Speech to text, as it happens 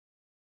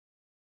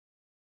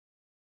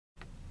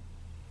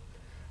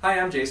Hi,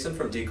 I'm Jason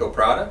from Deco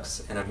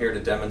Products, and I'm here to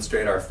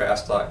demonstrate our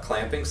Fast-Lok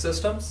clamping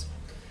systems.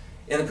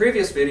 In the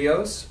previous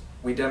videos,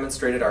 we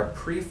demonstrated our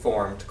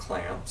preformed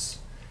clamps.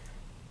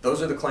 Those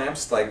are the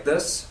clamps like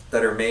this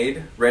that are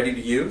made ready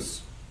to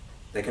use.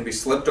 They can be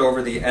slipped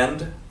over the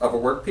end of a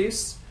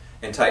workpiece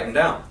and tightened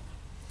down.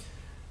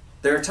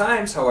 There are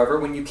times, however,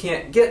 when you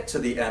can't get to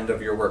the end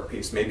of your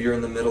workpiece. Maybe you're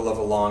in the middle of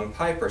a long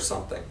pipe or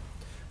something.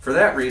 For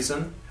that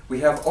reason, we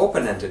have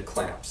open-ended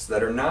clamps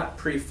that are not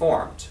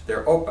preformed.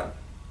 They're open.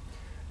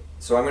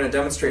 So I'm going to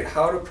demonstrate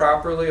how to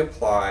properly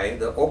apply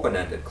the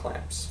open-ended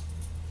clamps.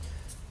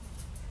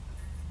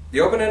 The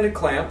open-ended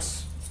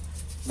clamps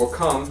will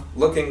come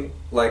looking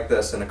like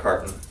this in a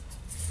carton.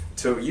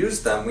 To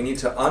use them, we need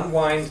to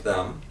unwind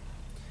them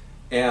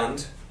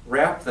and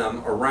wrap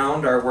them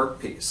around our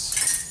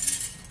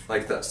workpiece,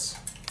 like this.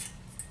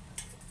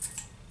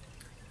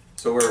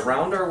 So we're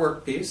around our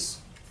workpiece,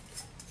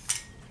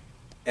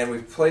 and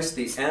we've placed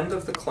the end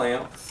of the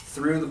clamp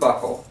through the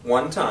buckle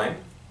one time,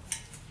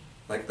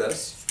 like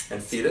this,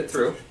 and feed it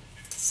through,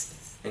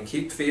 and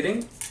keep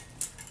feeding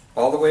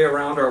all the way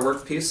around our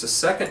workpiece a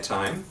second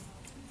time,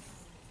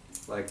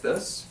 like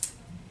this.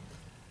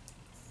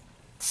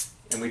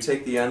 And we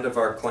take the end of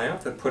our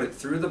clamp and put it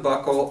through the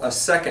buckle a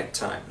second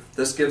time.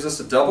 This gives us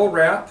a double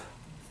wrap,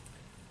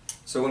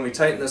 so when we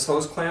tighten this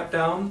hose clamp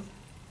down,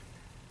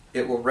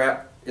 it will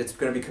wrap. It's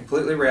going to be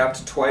completely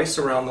wrapped twice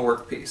around the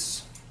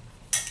workpiece.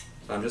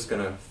 So I'm just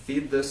going to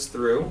feed this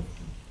through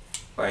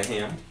by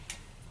hand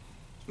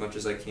as much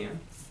as I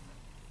can.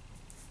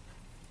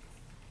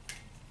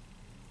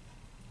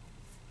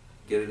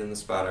 Get it in the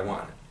spot I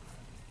want it.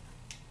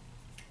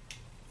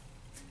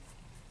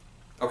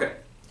 Okay,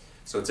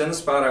 so it's in the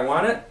spot I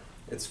want it,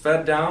 it's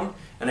fed down,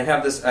 and I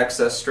have this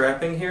excess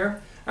strapping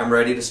here. I'm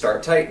ready to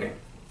start tightening.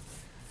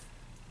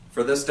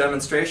 For this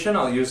demonstration,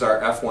 I'll use our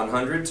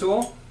F100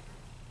 tool.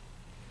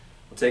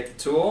 We'll take the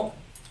tool,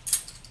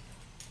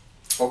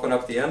 open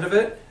up the end of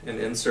it, and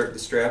insert the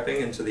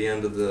strapping into the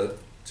end of the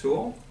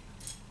tool,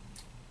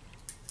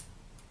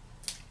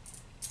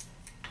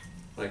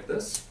 like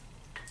this.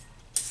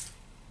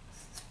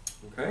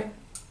 Okay.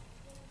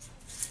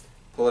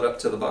 Pull it up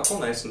to the buckle,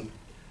 nice and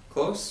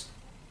close.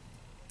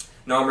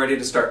 Now I'm ready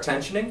to start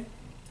tensioning.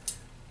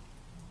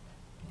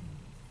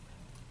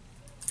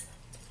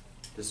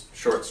 Just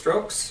short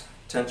strokes.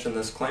 Tension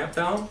this clamp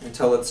down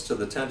until it's to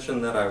the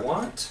tension that I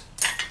want.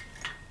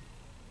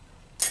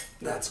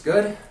 That's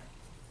good.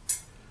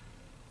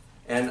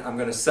 And I'm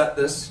going to set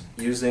this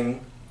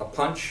using a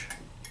punch.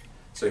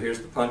 So here's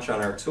the punch on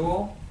our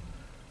tool.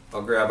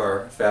 I'll grab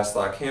our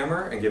Fast-Lok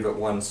hammer and give it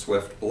one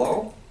swift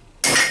blow.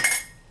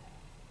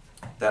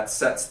 That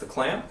sets the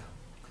clamp.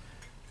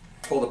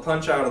 Pull the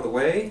punch out of the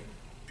way,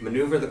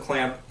 maneuver the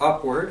clamp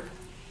upward,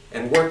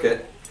 and work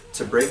it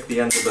to break the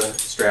end of the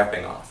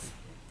strapping off.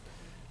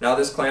 Now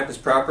this clamp is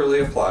properly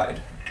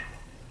applied.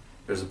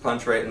 There's a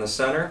punch right in the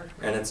center,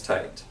 and it's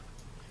tight.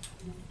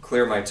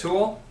 Clear my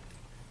tool.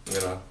 I'm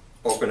going to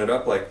open it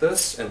up like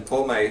this and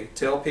pull my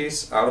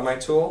tailpiece out of my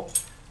tool.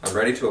 I'm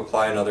ready to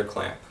apply another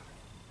clamp.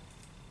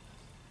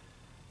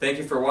 Thank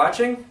you for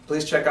watching.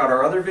 Please check out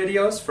our other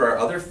videos for our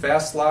other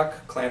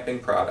Fast-Lok clamping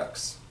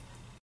products.